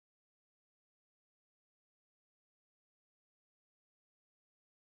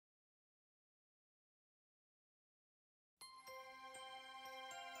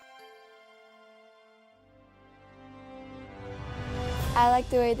I like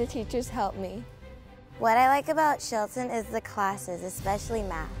the way the teachers help me. What I like about Shelton is the classes, especially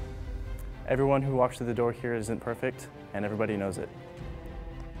math. Everyone who walks through the door here isn't perfect, and everybody knows it.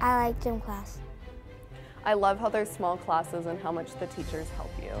 I like gym class. I love how there's small classes and how much the teachers help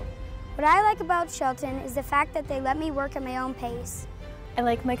you. What I like about Shelton is the fact that they let me work at my own pace. I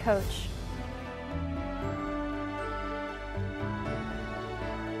like my coach.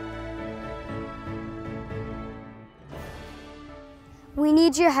 We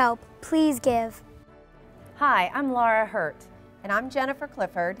need your help. Please give. Hi, I'm Laura Hurt. And I'm Jennifer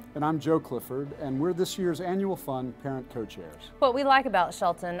Clifford. And I'm Joe Clifford, and we're this year's annual fund parent co-chairs. What we like about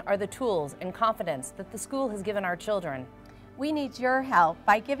Shelton are the tools and confidence that the school has given our children. We need your help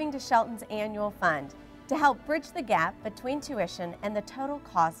by giving to Shelton's annual fund to help bridge the gap between tuition and the total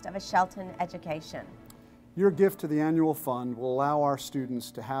cost of a Shelton education. Your gift to the annual fund will allow our students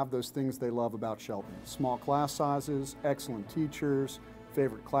to have those things they love about Shelton: small class sizes, excellent teachers,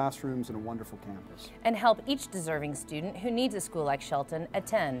 favorite classrooms, and a wonderful campus. And help each deserving student who needs a school like Shelton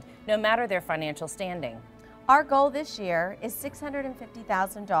attend, no matter their financial standing. Our goal this year is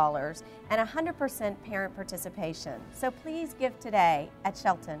 $650,000 and 100% parent participation. So please give today at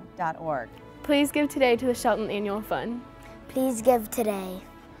shelton.org. Please give today to the Shelton Annual Fund. Please give today.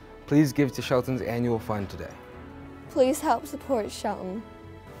 Please give to Shelton's annual fund today. Please help support Shelton.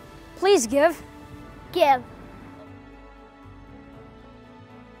 Please give. Give.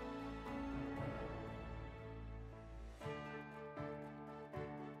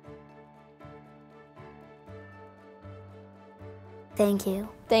 Thank you.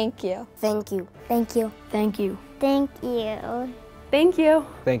 Thank you. Thank you. Thank you. Thank you. Thank you. Thank you.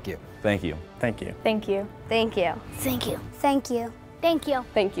 Thank you. Thank you. Thank you. Thank you. Thank you. Thank you. Thank you. Thank you.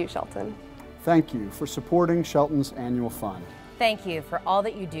 Thank you, Shelton. Thank you for supporting Shelton's annual fund. Thank you for all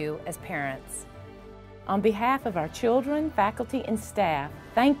that you do as parents. On behalf of our children, faculty, and staff,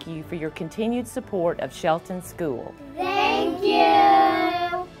 thank you for your continued support of Shelton School.